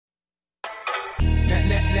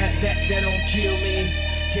that don't kill me,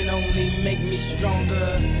 can only make me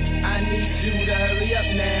stronger. I need you to hurry up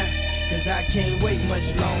now, cause I can't wait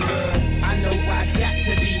much longer. I know I got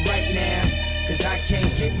to be right now, cause I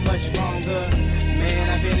can't get much wronger. Man,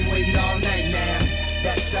 I've been waiting all night now,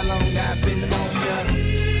 that's how long I've been on ya.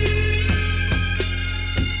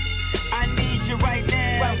 I need you right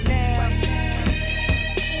now,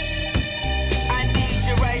 I need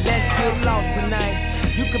you right now. Let's get lost tonight.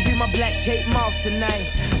 You could be my black Kate Moss tonight.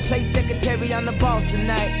 Play secretary, I'm the boss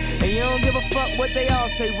tonight. And you don't give a fuck what they all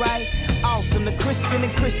say, right? Awesome, the Christian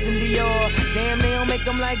and Christian Dior. Damn, they don't make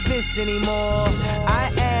them like this anymore.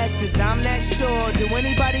 I ask, cause I'm not sure. Do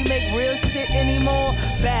anybody make real shit anymore?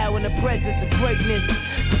 Bow in the presence of greatness,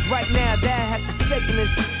 cause right now that has forsaken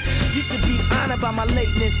us. You should be honored by my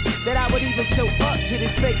lateness, that I would even show up to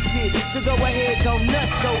this fake shit. So go ahead, go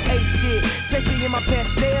nuts, go ape shit. Especially in my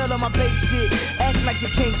pastel or my babe shit. Act like you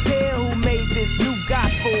can't tell who made this new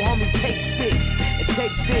gospel, homie. Take 6 and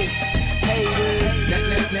take this, haters.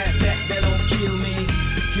 That don't kill me,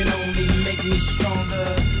 can only make me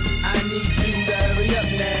stronger. I need you to hurry up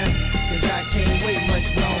now, cause I can't wait much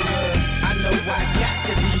longer. I know I got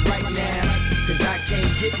to be right now, cause I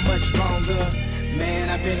can't get much stronger. Man,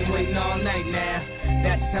 I've been waiting all night now,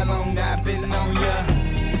 that's how long I've been on ya.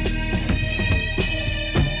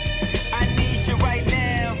 I need you right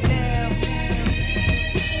now,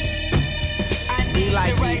 I need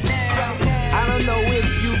you right now. I don't know if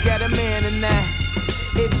you got a man or not,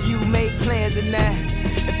 if you made plans or not,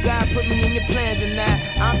 if God put me in your plans or not.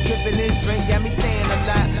 I'm tripping, this drink got me saying a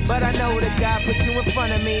lot, but I know that God put you in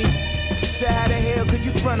front of me. So how the hell could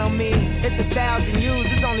you front on me? It's 1,000 yous,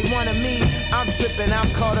 it's only one of me. I'm tripping, I'm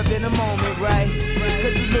caught up in the moment, right?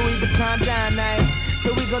 Cause it's Louis Vuitton dine night,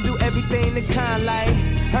 so we gon' do everything the kind like.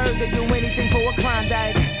 Heard they do anything for a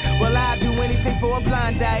Klondike, well I'll do anything for a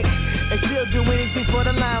blind dyke. And she'll do anything for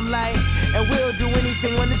the limelight, and we'll do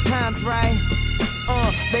anything when the time's right.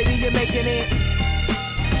 Baby, you're making it.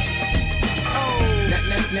 Oh, that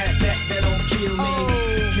don't kill me,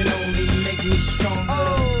 can only make me stronger.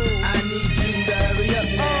 I need you to hurry up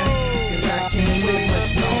now, cause I can't wait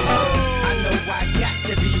much longer. I know I got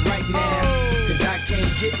to be right now, cause I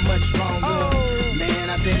can't get much stronger. Man,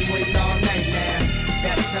 I've been waiting all night now,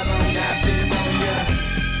 that's how long I've been on ya.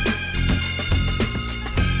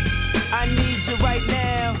 I need you right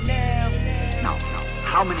now. No,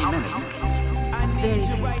 how many minutes? I need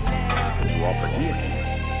you right now. You offered me a kiss.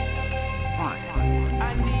 Why?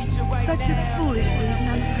 I need you right now. Such a foolish reason,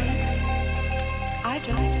 I'm afraid. I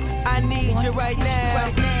don't. I need you right now.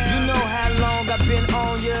 You know how long I've been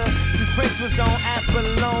on ya, since Prince was on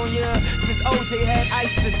Apollonia, since OJ had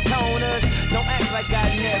isotoners. Don't act like I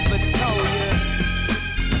never told ya.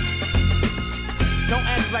 Don't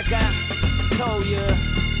act like I told ya.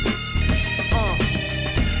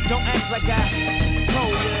 Don't act like I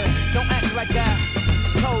told ya. Don't act like I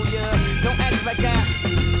told ya. Don't act like I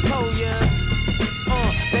told ya.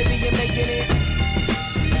 Baby, you're making it.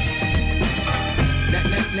 That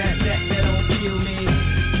don't kill me,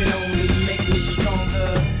 can only make me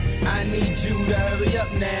stronger. I need you to hurry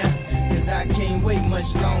up now, cause I can't wait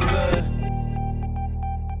much longer.